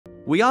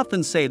We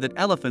often say that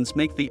elephants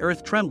make the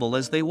earth tremble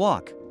as they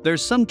walk.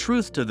 There's some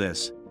truth to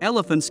this.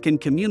 Elephants can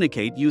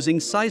communicate using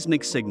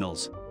seismic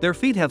signals. Their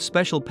feet have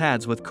special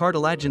pads with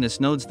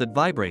cartilaginous nodes that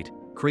vibrate,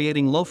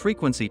 creating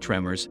low-frequency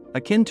tremors,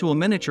 akin to a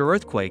miniature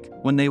earthquake,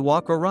 when they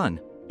walk or run.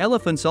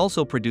 Elephants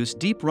also produce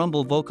deep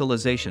rumble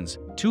vocalizations,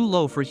 too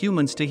low for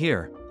humans to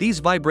hear. These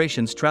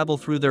vibrations travel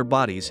through their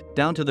bodies,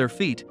 down to their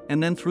feet,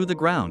 and then through the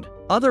ground.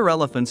 Other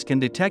elephants can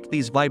detect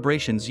these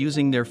vibrations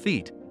using their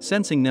feet,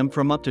 sensing them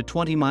from up to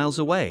 20 miles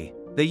away.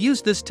 They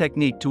use this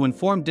technique to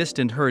inform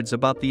distant herds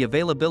about the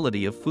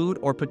availability of food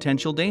or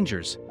potential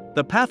dangers.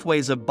 The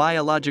pathways of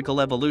biological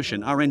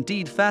evolution are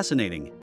indeed fascinating.